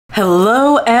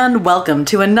Hello and welcome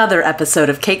to another episode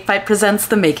of Cake Fight Presents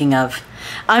The Making Of.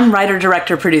 I'm writer,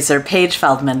 director, producer Paige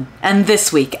Feldman, and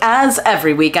this week, as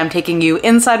every week, I'm taking you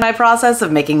inside my process of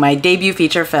making my debut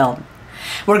feature film.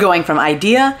 We're going from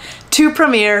idea to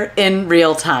premiere in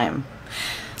real time.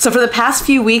 So for the past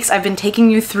few weeks, I've been taking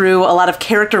you through a lot of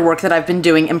character work that I've been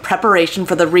doing in preparation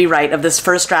for the rewrite of this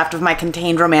first draft of my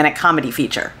contained romantic comedy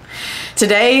feature.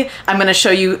 Today, I'm going to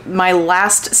show you my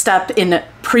last step in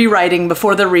pre-writing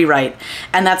before the rewrite,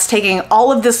 and that's taking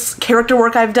all of this character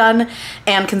work I've done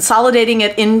and consolidating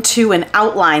it into an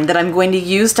outline that I'm going to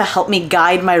use to help me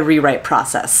guide my rewrite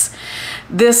process.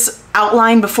 This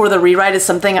outline before the rewrite is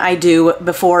something I do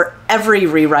before every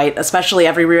rewrite, especially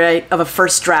every rewrite of a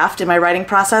first draft in my writing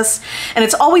process, and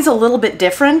it's always a little bit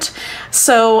different.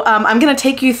 So I'm going to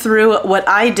take you through what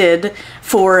I did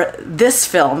for this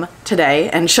film today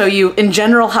and show you in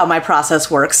general how my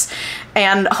process works,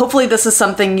 and hopefully this is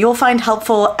something you'll find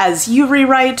helpful as you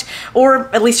rewrite,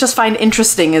 or at least just find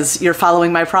interesting as you're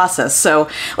following my process. So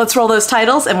let's roll those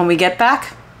titles, and when we get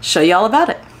back, show you all about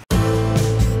it.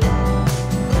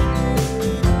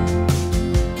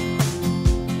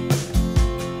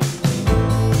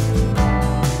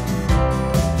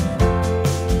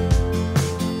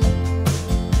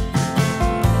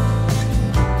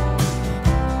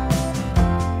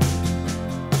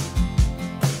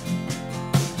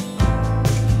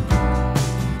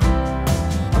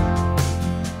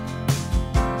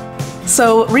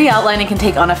 So re-outlining can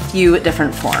take on a few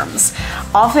different forms.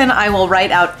 Often I will write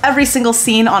out every single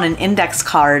scene on an index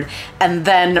card and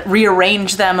then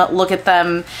rearrange them, look at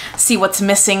them, see what's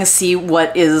missing, see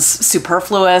what is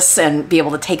superfluous, and be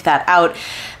able to take that out,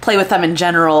 play with them in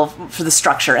general for the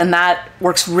structure. And that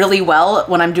works really well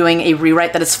when I'm doing a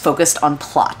rewrite that is focused on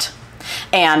plot.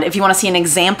 And if you want to see an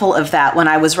example of that, when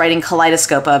I was writing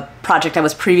Kaleidoscope, a project I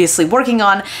was previously working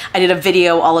on, I did a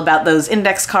video all about those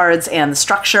index cards and the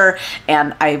structure,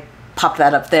 and I popped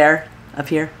that up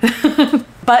here.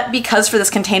 But because for this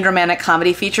contained romantic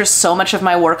comedy feature, so much of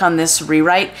my work on this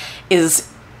rewrite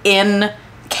is in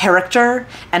character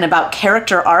and about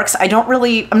character arcs, I'm not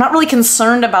really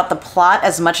concerned about the plot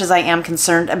as much as I am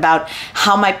concerned about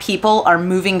how my people are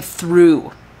moving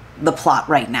through the plot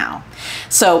right now.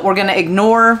 So we're going to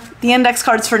ignore the index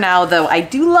cards for now, though I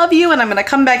do love you and I'm going to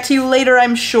come back to you later,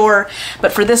 I'm sure.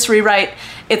 But for this rewrite,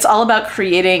 it's all about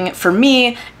creating, for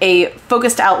me, a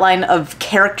focused outline of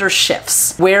character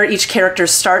shifts, where each character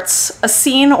starts a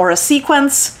scene or a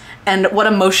sequence and what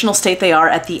emotional state they are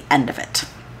at the end of it.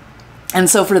 And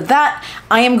so for that,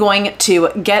 I am going to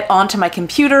get onto my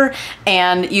computer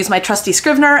and use my trusty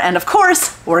Scrivener, and of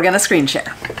course, we're going to screen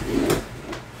share.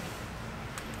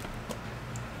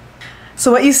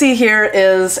 So what you see here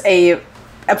is a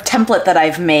template that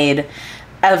I've made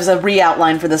as a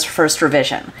re-outline for this first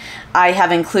revision. I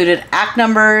have included act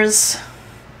numbers,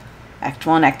 Act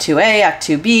 1, Act 2A, Act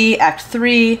 2B, Act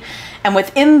 3, and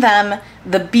within them,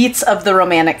 the beats of the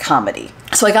romantic comedy.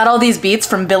 So I got all these beats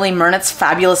from Billy Murnett's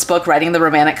fabulous book, Writing the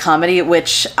Romantic Comedy,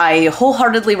 which I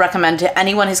wholeheartedly recommend to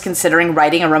anyone who's considering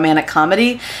writing a romantic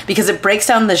comedy, because it breaks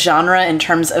down the genre in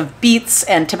terms of beats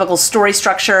and typical story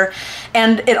structure,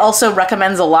 and it also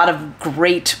recommends a lot of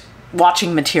great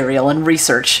watching material and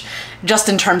research just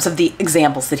in terms of the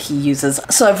examples that he uses.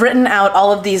 So I've written out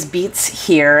all of these beats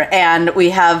here, and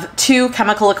we have two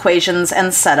chemical equations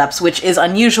and setups, which is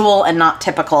unusual and not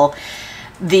typical.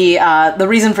 The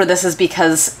reason for this is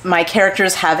because my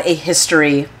characters have a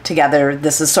history together.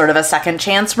 This is sort of a second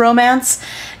chance romance,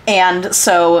 and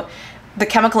so the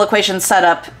chemical equation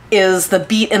setup is the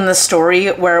beat in the story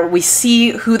where we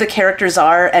see who the characters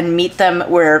are and meet them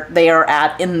where they are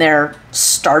at in their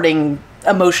starting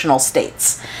emotional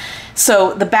states.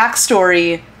 So the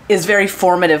backstory is very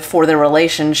formative for their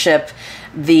relationship.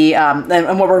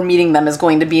 And what we're meeting them is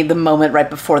going to be the moment right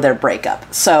before their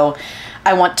breakup. So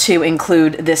I want to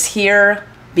include this here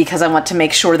because I want to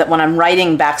make sure that when I'm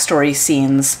writing backstory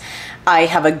scenes, I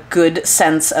have a good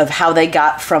sense of how they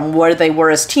got from where they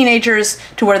were as teenagers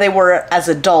to where they were as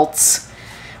adults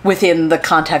within the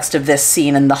context of this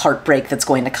scene and the heartbreak that's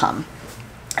going to come.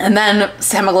 And then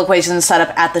chemical equations set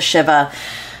up at the Shiva.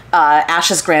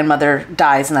 Ash's grandmother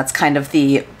dies, and that's kind of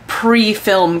the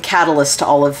pre-film catalyst to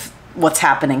all of what's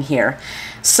happening here.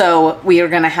 So we are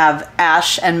going to have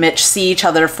Ash and Mitch see each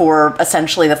other for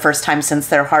essentially the first time since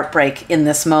their heartbreak in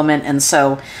this moment, and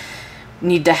so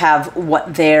need to have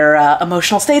what their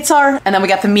emotional states are. And then we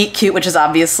got the meet cute, which is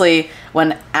obviously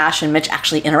when Ash and Mitch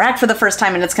actually interact for the first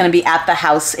time, and it's going to be at the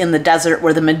house in the desert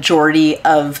where the majority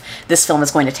of this film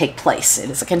is going to take place. It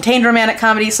is a contained romantic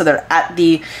comedy, so they're at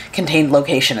the contained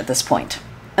location at this point.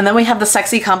 And then we have the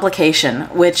sexy complication,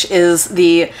 which is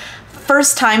the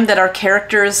first time that our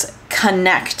characters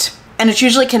connect. And it's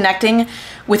usually connecting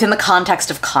within the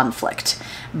context of conflict.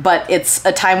 But it's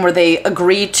a time where they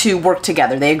agree to work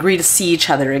together. They agree to see each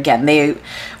other again. They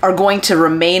are going to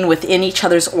remain within each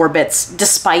other's orbits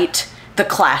despite the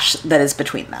clash that is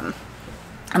between them.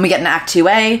 And we get an Act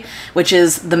 2A, which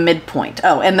is the midpoint.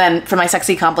 Oh, and then for my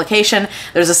sexy complication,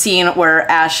 there's a scene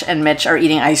where Ash and Mitch are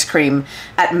eating ice cream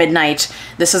at midnight.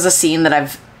 This is a scene that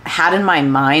I've had in my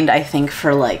mind, I think,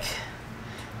 for like,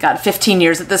 God, 15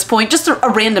 years at this point. Just a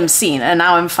random scene, and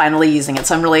now I'm finally using it.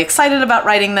 So I'm really excited about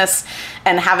writing this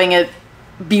and having it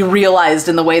be realized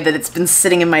in the way that it's been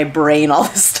sitting in my brain all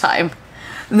this time.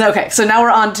 Okay, so now we're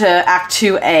on to Act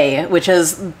 2A, which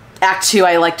is Act 2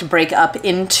 I like to break up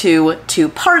into 2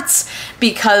 parts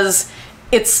because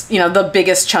it's, you know, the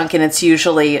biggest chunk and it's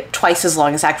usually twice as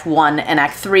long as Act 1 and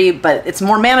Act 3, but it's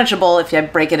more manageable if you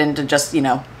break it into just, you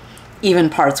know,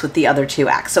 even parts with the other 2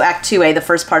 acts. So Act 2A, the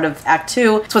first part of Act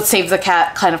 2, it's what Save the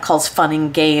Cat kind of calls fun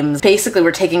and games. Basically,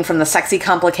 we're taking from the sexy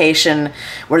complication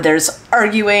where there's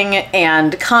arguing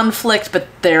and conflict, but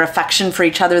their affection for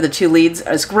each other, the 2 leads,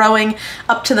 is growing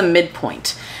up to the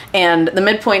midpoint. And the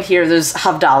midpoint here, there's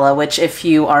Havdalah, which if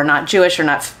you are not Jewish or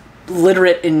not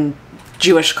literate in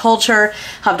Jewish culture,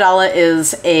 Havdalah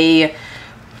is I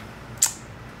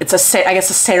guess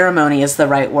a ceremony is the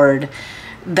right word,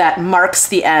 that marks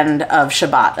the end of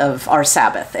Shabbat, of our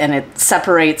Sabbath. And it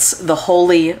separates the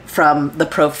holy from the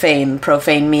profane,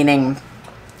 profane meaning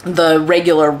the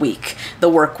regular week, the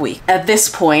work week. At this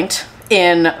point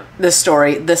in this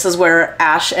story, this is where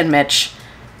Ash and Mitch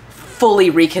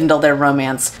fully rekindle their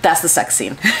romance. That's the sex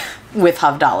scene with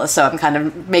Havdalah. So I'm kind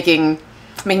of making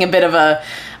a bit of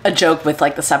a joke with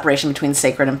like the separation between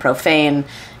sacred and profane,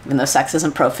 even though sex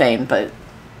isn't profane, but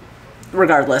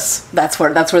regardless, that's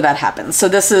where that happens. So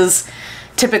this is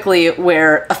typically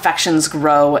where affections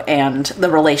grow and the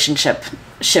relationship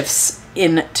shifts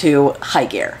into high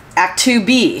gear. Act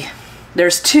 2B.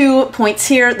 There's 2 points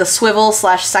here, the swivel /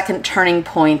 second turning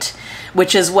point,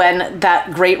 which is when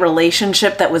that great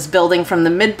relationship that was building from the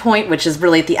midpoint, which is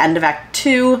really at the end of Act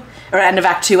 2, or end of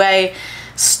Act 2A,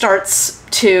 starts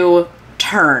to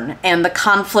turn and the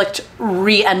conflict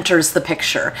re-enters the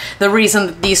picture. The reason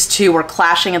that these 2 were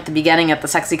clashing at the beginning at the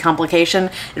sexy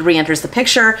complication, it re-enters the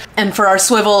picture. And for our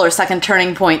swivel or second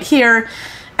turning point here,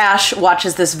 Ash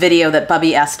watches this video that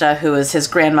Bubby Esta, who is his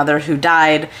grandmother who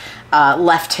died,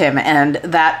 left him, and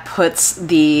that puts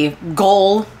the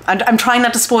goal. I'm trying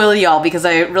not to spoil y'all because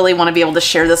I really want to be able to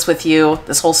share this with you,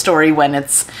 this whole story, when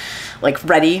it's like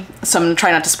ready. So I'm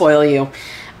trying not to spoil you.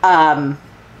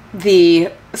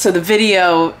 So the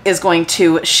video is going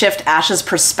to shift Ash's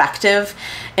perspective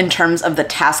in terms of the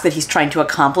task that he's trying to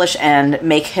accomplish and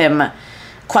make him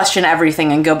question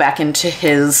everything and go back into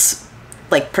his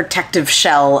like protective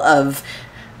shell of,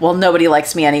 well, nobody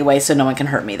likes me anyway, so no one can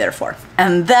hurt me, therefore.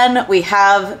 And then we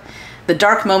have the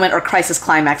dark moment or crisis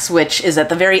climax, which is at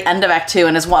the very end of Act 2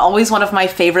 and is always one of my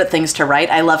favorite things to write.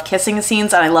 I love kissing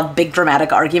scenes and I love big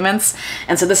dramatic arguments.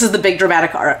 And so this is the big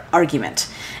dramatic argument.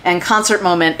 And concert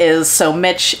moment is, so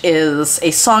Mitch is a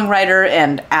songwriter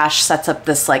and Ash sets up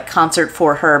this like concert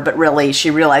for her, but really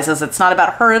she realizes it's not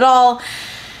about her at all.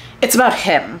 It's about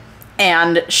him.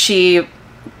 And she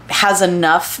has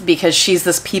enough because she's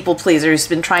this people pleaser who's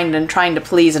been trying to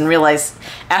please and realize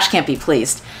Ash can't be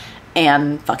pleased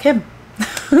and fuck him.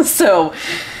 So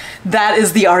that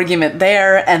is the argument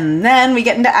there. And then we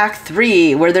get into Act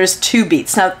 3 where there's 2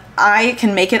 beats. Now I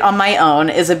Can Make It On My Own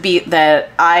is a beat that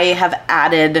I have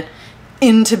added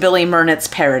into Billy Murnett's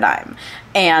paradigm.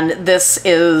 And this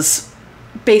is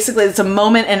basically, it's a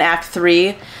moment in Act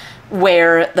 3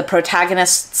 where the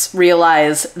protagonists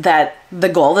realize that the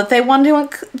goal that they want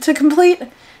to complete,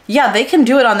 yeah, they can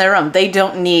do it on their own. They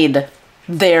don't need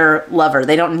their lover.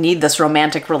 They don't need this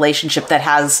romantic relationship that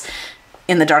has,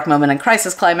 in the dark moment and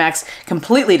crisis climax,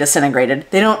 completely disintegrated.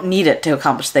 They don't need it to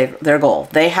accomplish their goal.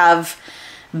 They have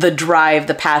the drive,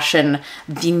 the passion,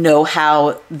 the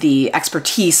know-how, the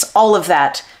expertise, all of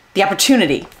that, the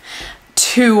opportunity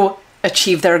to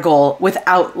achieve their goal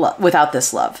without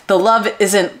this love. The love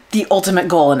isn't the ultimate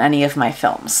goal in any of my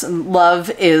films.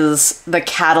 Love is the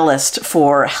catalyst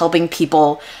for helping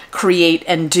people create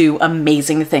and do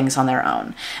amazing things on their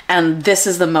own. And this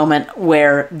is the moment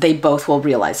where they both will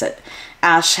realize it.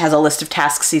 Ash has a list of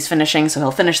tasks he's finishing, so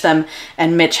he'll finish them,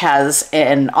 and Mitch has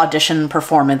an audition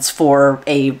performance for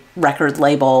a record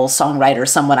label, songwriter,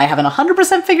 someone. I haven't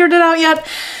 100% figured it out yet,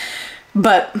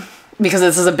 but because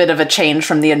this is a bit of a change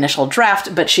from the initial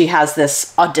draft, but she has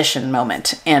this audition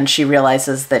moment and she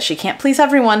realizes that she can't please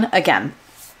everyone again.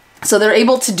 So they're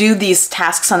able to do these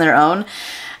tasks on their own,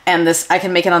 and this I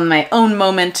Can Make It On My Own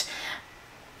moment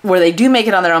where they do make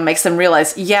it on their own makes them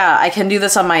realize, yeah, I can do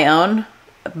this on my own,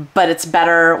 but it's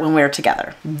better when we're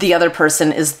together. The other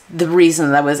person is the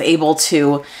reason that I was able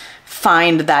to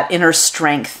find that inner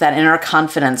strength, that inner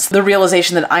confidence, the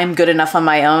realization that I'm good enough on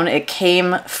my own. It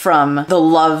came from the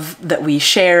love that we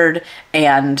shared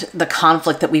and the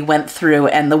conflict that we went through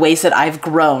and the ways that I've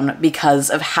grown because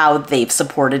of how they've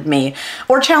supported me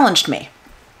or challenged me.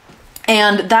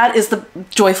 And that is the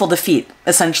joyful defeat,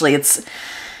 essentially.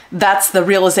 That's the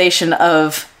realization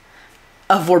of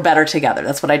we're better together.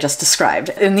 That's what I just described.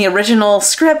 In the original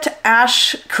script,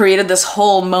 Ash created this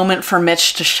whole moment for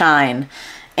Mitch to shine.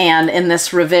 And in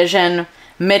this revision,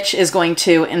 Mitch is going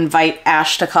to invite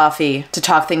Ash to coffee to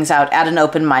talk things out at an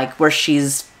open mic where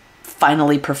she's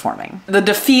finally performing. The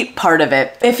defeat part of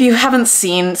it, if you haven't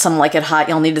seen Some Like It Hot,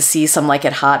 you'll need to see Some Like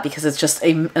It Hot because it's just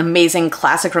an amazing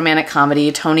classic romantic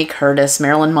comedy. Tony Curtis,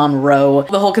 Marilyn Monroe.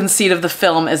 The whole conceit of the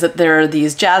film is that there are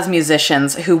these jazz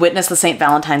musicians who witnessed the St.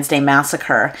 Valentine's Day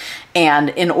massacre, and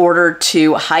in order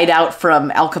to hide out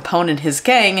from Al Capone and his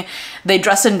gang, they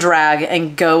dress in drag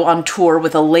and go on tour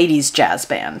with a ladies' jazz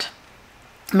band.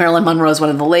 Marilyn Monroe is one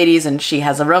of the ladies and she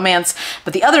has a romance,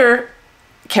 but the other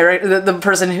character, the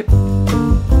person who...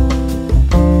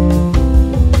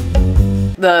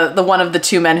 The one of the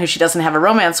two men who she doesn't have a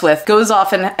romance with goes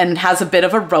off and has a bit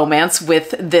of a romance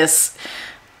with this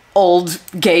old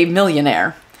gay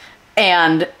millionaire.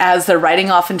 And as they're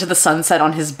riding off into the sunset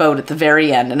on his boat at the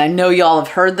very end, and I know y'all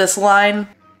have heard this line.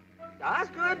 That's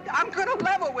good. I'm gonna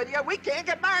level with you. We can't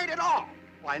get married at all.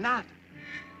 Why not?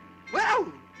 Well,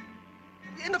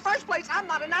 in the first place, I'm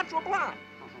not a natural blonde.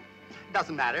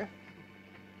 Doesn't matter.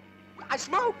 I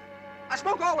smoke. I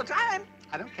smoke all the time.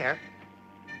 I don't care.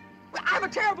 Well, I have a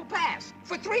terrible past.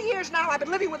 For 3 years now, I've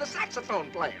been living with a saxophone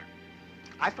player.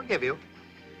 I forgive you.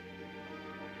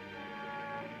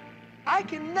 I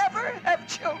can never have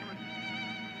children.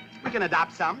 We can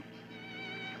adopt some.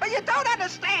 But you don't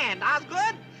understand,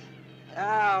 Osgood.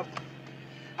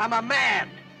 I'm a man.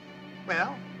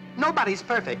 Well, nobody's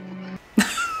perfect.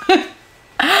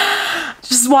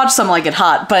 Just watch Some Like It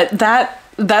Hot, but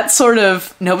that sort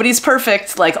of nobody's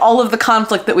perfect, like all of the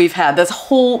conflict that we've had, that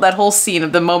whole scene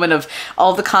of the moment of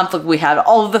all the conflict we had,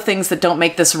 all of the things that don't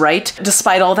make this right,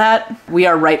 despite all that, we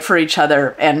are right for each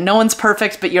other, and no one's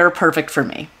perfect, but you're perfect for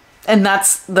me. And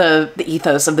that's the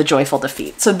ethos of the joyful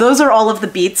defeat. So those are all of the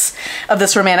beats of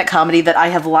this romantic comedy that I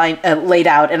have laid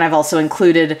out, and I've also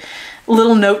included a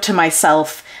little note to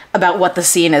myself about what the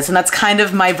scene is, and that's kind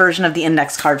of my version of the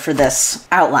index card for this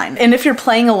outline. And if you're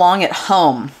playing along at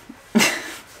home,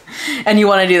 and you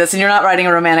want to do this and you're not writing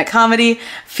a romantic comedy,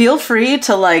 feel free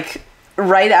to like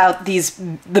write out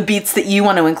the beats that you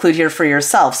want to include here for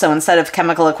yourself. So instead of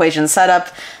chemical equation setup,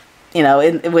 you know,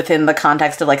 within the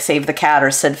context of like Save the Cat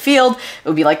or Sid Field, it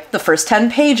would be like the first 10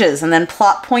 pages and then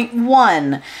plot point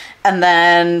 1 and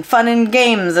then fun and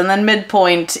games and then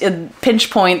midpoint,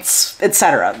 pinch points,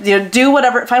 etc. You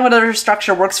know, find whatever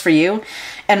structure works for you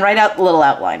and write out a little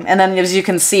outline. And then as you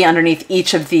can see underneath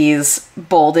each of these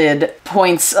bolded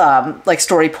points, like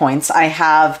story points, I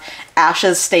have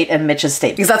Ash's state and Mitch's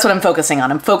state, because that's what I'm focusing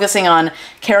on. I'm focusing on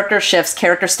character shifts,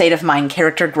 character state of mind,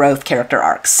 character growth, character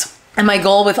arcs. And my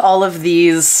goal with all of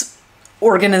these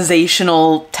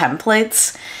organizational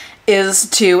templates is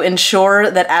to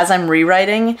ensure that as I'm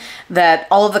rewriting, that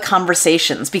all of the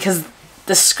conversations, because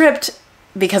the script,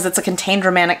 because it's a contained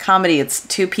romantic comedy, it's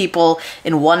two people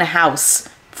in one house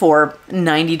for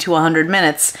 90 to 100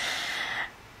 minutes,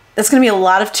 it's going to be a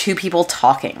lot of two people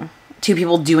talking, two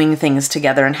people doing things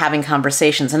together and having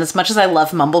conversations. And as much as I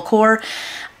love mumblecore,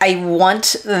 I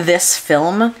want this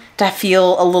film to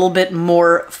feel a little bit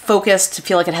more focused, to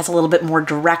feel like it has a little bit more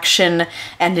direction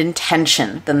and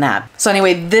intention than that. So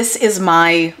anyway, this is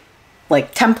my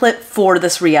template for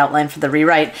this re-outline for the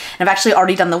rewrite. And I've actually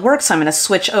already done the work, so I'm gonna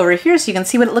switch over here so you can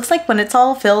see what it looks like when it's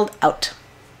all filled out.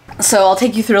 So I'll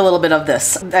take you through a little bit of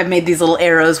this. I've made these little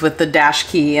arrows with the dash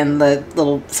key and the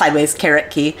little sideways caret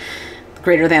key.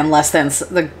 Greater than, less than, it's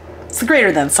the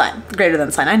greater than sign. Greater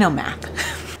than sign, I know math.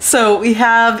 So we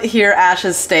have here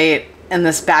Ash's state and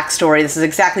this backstory. This is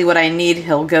exactly what I need.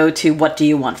 He'll go to, what do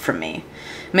you want from me?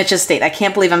 Mitch's state, I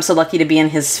can't believe I'm so lucky to be in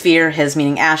his sphere, his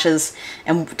meaning Ash's,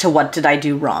 and to what did I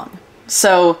do wrong?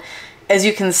 So as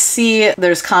you can see,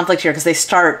 there's conflict here because they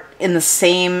start in the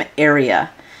same area.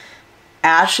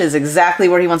 Ash is exactly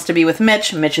where he wants to be with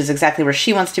Mitch. Mitch is exactly where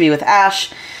she wants to be with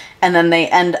Ash. And then they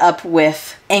end up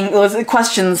with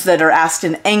questions that are asked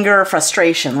in anger,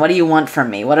 frustration. What do you want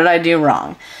from me? What did I do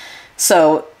wrong?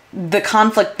 So the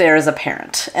conflict there is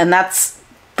apparent. And that's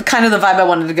kind of the vibe I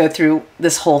wanted to go through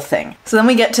this whole thing. So then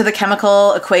we get to the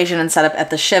chemical equation and setup at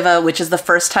the Shiva, which is the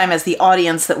first time as the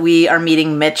audience that we are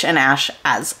meeting Mitch and Ash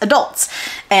as adults.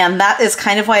 And that is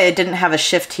kind of why I didn't have a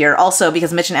shift here. Also,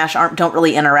 because Mitch and Ash don't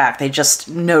really interact. They just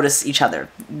notice each other.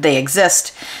 They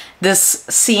exist. This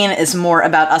scene is more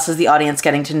about us as the audience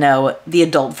getting to know the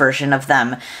adult version of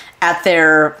them at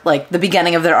their, like, the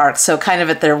beginning of their arc. So kind of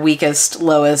at their weakest,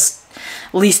 lowest,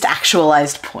 least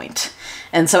actualized point.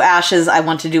 And so Ash is, I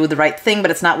want to do the right thing,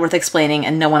 but it's not worth explaining,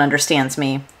 and no one understands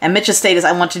me. And Mitch's state is,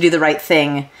 I want to do the right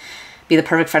thing, be the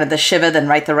perfect friend of the Shiva, then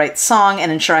write the right song, and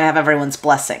ensure I have everyone's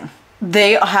blessing.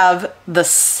 They have the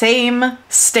same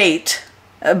state,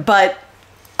 but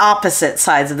opposite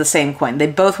sides of the same coin. They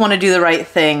both want to do the right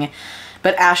thing,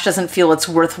 but Ash doesn't feel it's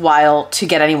worthwhile to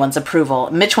get anyone's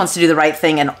approval. Mitch wants to do the right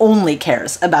thing and only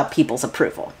cares about people's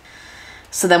approval.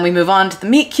 So then we move on to the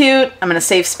meet cute. I'm in a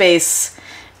safe space.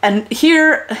 And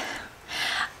here,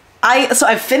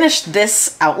 I've finished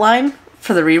this outline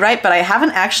for the rewrite, but I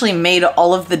haven't actually made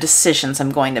all of the decisions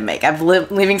I'm going to make. I'm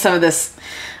leaving some of this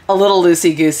a little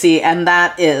loosey-goosey, and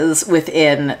that is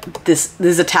within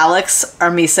these italics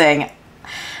are me saying,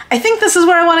 I think this is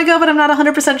where I want to go, but I'm not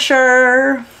 100%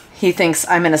 sure. He thinks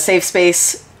I'm in a safe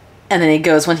space, and then he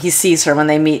goes, when he sees her, when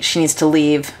they meet, she needs to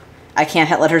leave. I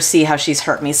can't let her see how she's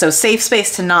hurt me. So safe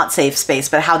space to not safe space,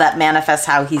 but how that manifests,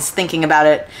 how he's thinking about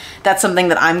it, that's something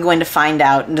that I'm going to find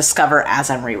out and discover as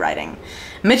I'm rewriting.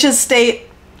 Mitch's state,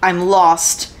 I'm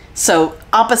lost. So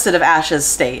opposite of Ash's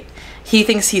state. He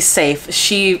thinks he's safe.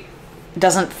 She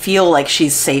doesn't feel like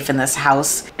she's safe in this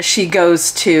house. She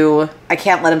goes to, I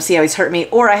can't let him see how he's hurt me,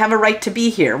 or I have a right to be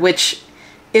here, which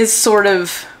is sort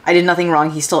of, I did nothing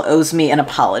wrong, he still owes me an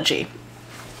apology,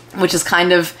 which is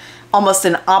kind of almost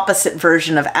an opposite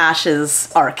version of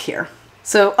Ash's arc here.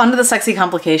 So onto the sexy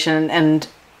complication, and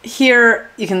here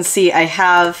you can see I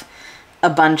have a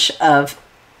bunch of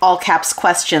all caps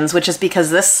questions, which is because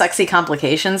this sexy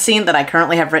complication scene that I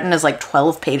currently have written is like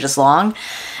 12 pages long,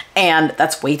 and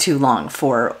that's way too long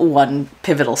for one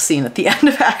pivotal scene at the end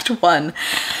of Act 1.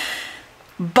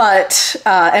 But,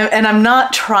 and I'm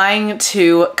not trying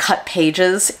to cut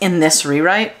pages in this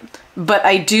rewrite, but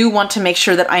I do want to make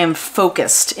sure that I am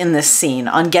focused in this scene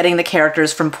on getting the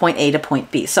characters from point A to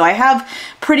point B. So I have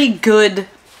pretty good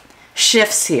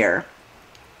shifts here,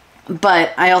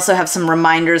 but I also have some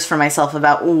reminders for myself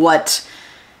about what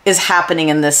is happening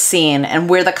in this scene and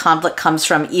where the conflict comes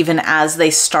from, even as they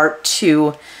start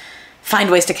to find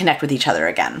ways to connect with each other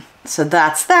again. So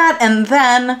that's that. And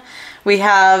then we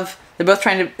have, they're both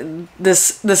trying to,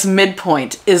 this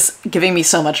midpoint is giving me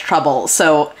so much trouble.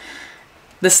 So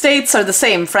the states are the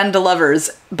same, friend to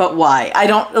lovers, but why? I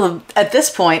don't, at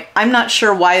this point, I'm not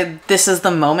sure why this is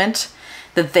the moment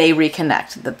that they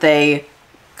reconnect, that they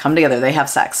come together, they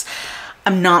have sex.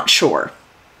 I'm not sure.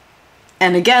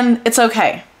 And again, it's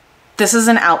okay. This is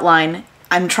an outline.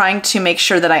 I'm trying to make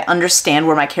sure that I understand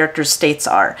where my character's states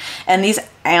are. And these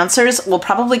answers will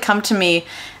probably come to me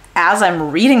as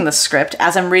I'm reading the script,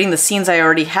 as I'm reading the scenes I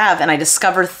already have, and I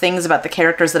discover things about the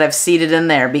characters that I've seeded in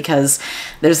there, because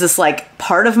there's this like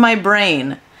part of my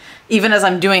brain, even as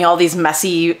I'm doing all these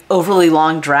messy, overly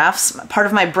long drafts, part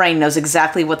of my brain knows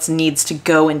exactly what needs to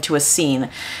go into a scene,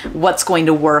 what's going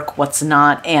to work, what's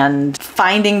not, and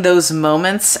finding those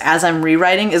moments as I'm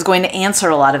rewriting is going to answer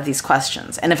a lot of these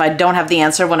questions. And if I don't have the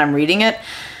answer when I'm reading it,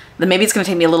 then maybe it's going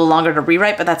to take me a little longer to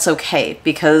rewrite, but that's okay,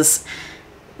 because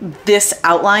this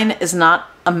outline is not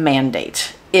a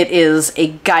mandate. It is a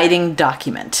guiding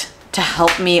document to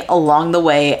help me along the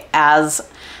way as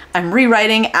I'm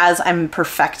rewriting, as I'm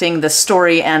perfecting the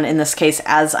story, and in this case,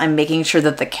 as I'm making sure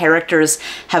that the characters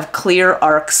have clear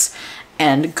arcs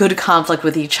and good conflict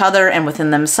with each other and within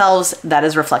themselves that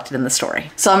is reflected in the story.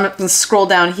 So I'm gonna scroll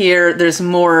down here. There's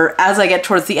more, as I get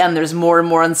towards the end, there's more and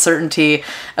more uncertainty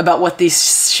about what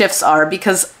these shifts are,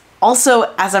 because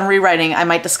also, as I'm rewriting, I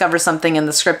might discover something in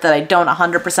the script that I don't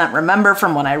 100% remember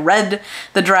from when I read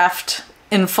the draft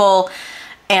in full,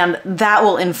 and that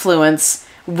will influence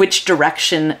which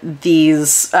direction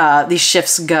these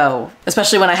shifts go,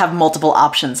 especially when I have multiple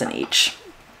options in each.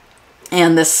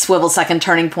 And this swivel second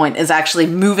turning point is actually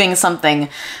moving something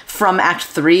from Act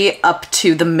 3 up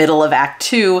to the middle of Act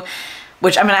 2,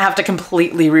 which I'm gonna have to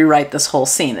completely rewrite this whole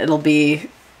scene.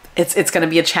 It's going to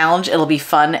be a challenge. It'll be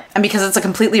fun. And because it's a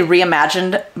completely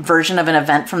reimagined version of an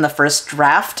event from the first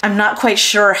draft, I'm not quite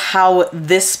sure how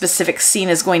this specific scene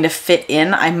is going to fit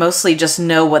in. I mostly just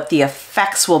know what the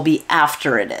effects will be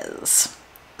after it is.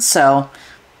 So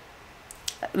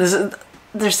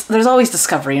there's always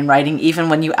discovery in writing, even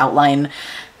when you outline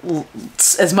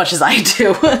as much as I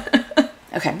do.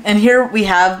 Okay, and here we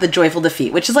have the joyful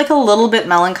defeat, which is like a little bit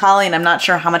melancholy, and I'm not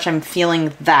sure how much I'm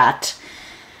feeling that,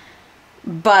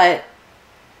 but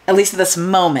at least at this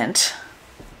moment.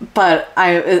 But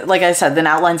like I said, an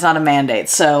outline's not a mandate,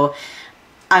 so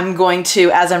I'm going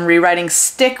to, as I'm rewriting,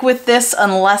 stick with this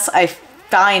unless I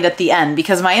find at the end,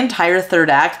 because my entire third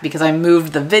act, because I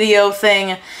moved the video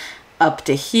thing up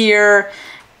to here,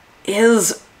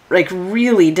 is like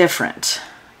really different.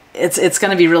 It's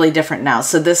going to be really different now.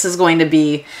 So this is going to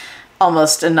be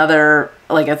almost another,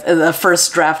 like a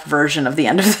first draft version of the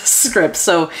end of the script.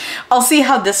 So I'll see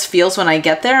how this feels when I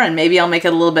get there, and maybe I'll make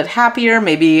it a little bit happier.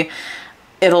 Maybe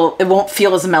it won't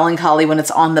feel as melancholy when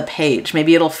it's on the page.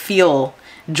 Maybe it'll feel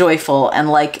joyful and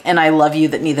like, and I love you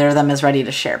that neither of them is ready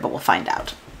to share, but we'll find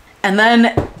out. And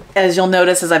then, as you'll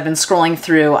notice, as I've been scrolling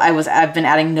through, I've been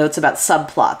adding notes about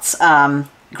subplots.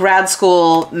 Grad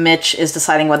school, Mitch is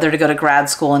deciding whether to go to grad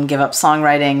school and give up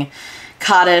songwriting.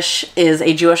 Kaddish is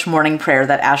a Jewish morning prayer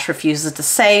that Ash refuses to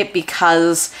say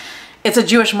because it's a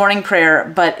Jewish morning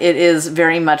prayer, but it is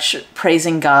very much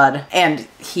praising God, and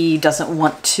he doesn't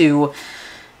want to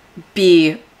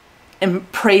be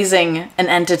praising an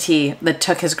entity that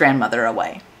took his grandmother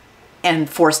away and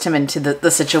forced him into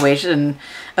the situation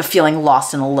of feeling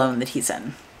lost and alone that he's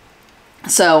in.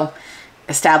 So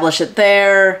establish it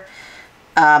there.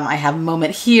 I have a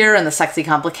moment here in the sexy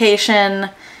complication.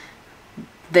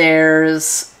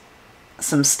 There's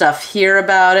some stuff here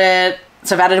about it.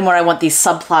 So I've added in where I want these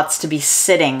subplots to be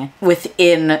sitting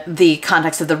within the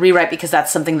context of the rewrite, because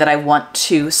that's something that I want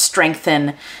to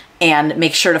strengthen and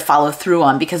make sure to follow through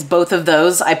on, because both of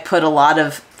those I put a lot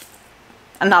of,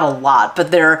 not a lot,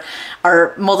 but there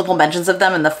are multiple mentions of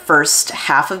them in the first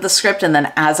half of the script, and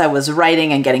then as I was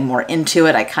writing and getting more into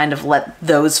it, I kind of let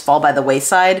those fall by the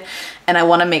wayside, and I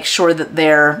want to make sure that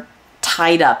they're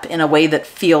tied up in a way that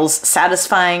feels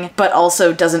satisfying, but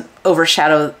also doesn't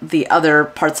overshadow the other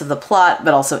parts of the plot,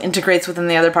 but also integrates within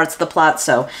the other parts of the plot.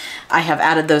 So I have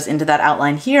added those into that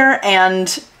outline here,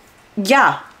 and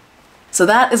yeah. So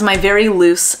that is my very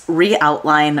loose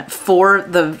re-outline for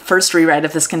the first rewrite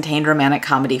of this contained romantic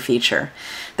comedy feature.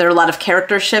 There are a lot of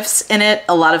character shifts in it,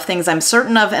 a lot of things I'm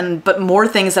certain of, but more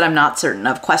things that I'm not certain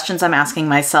of, questions I'm asking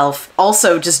myself,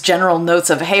 also just general notes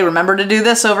of, hey, remember to do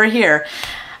this over here.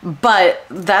 But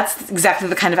that's exactly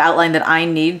the kind of outline that I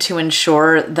need to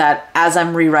ensure that as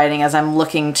I'm rewriting, as I'm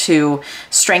looking to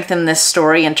strengthen this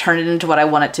story and turn it into what I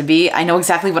want it to be, I know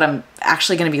exactly what I'm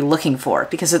actually going to be looking for,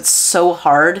 because it's so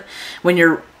hard when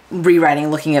you're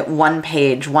rewriting, looking at one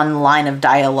page, one line of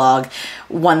dialogue,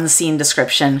 one scene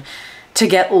description, to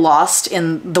get lost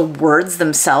in the words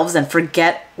themselves and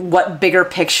forget what bigger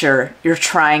picture you're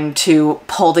trying to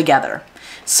pull together.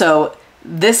 So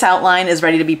this outline is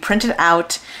ready to be printed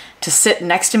out to sit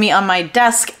next to me on my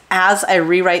desk as I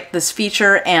rewrite this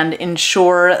feature and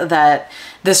ensure that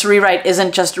this rewrite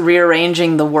isn't just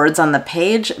rearranging the words on the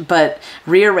page, but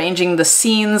rearranging the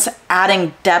scenes,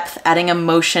 adding depth, adding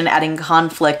emotion, adding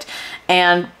conflict,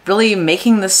 and really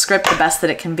making this script the best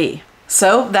that it can be.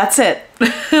 So that's it,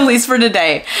 at least for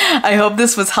today. I hope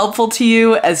this was helpful to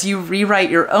you as you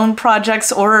rewrite your own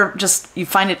projects, or just you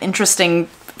find it interesting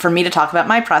for me to talk about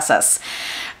my process.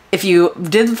 If you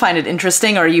did find it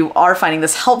interesting, or you are finding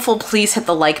this helpful, please hit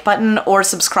the like button or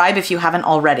subscribe if you haven't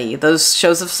already. Those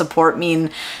shows of support mean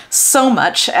so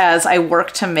much as I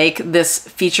work to make this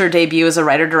feature debut as a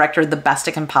writer-director the best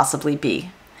it can possibly be.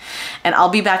 And I'll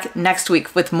be back next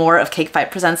week with more of Cake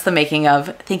Fight Presents The Making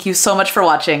Of. Thank you so much for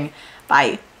watching.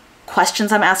 Bye.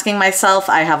 Questions I'm asking myself,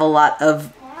 I have a lot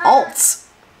of alts.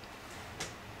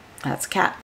 That's a cat.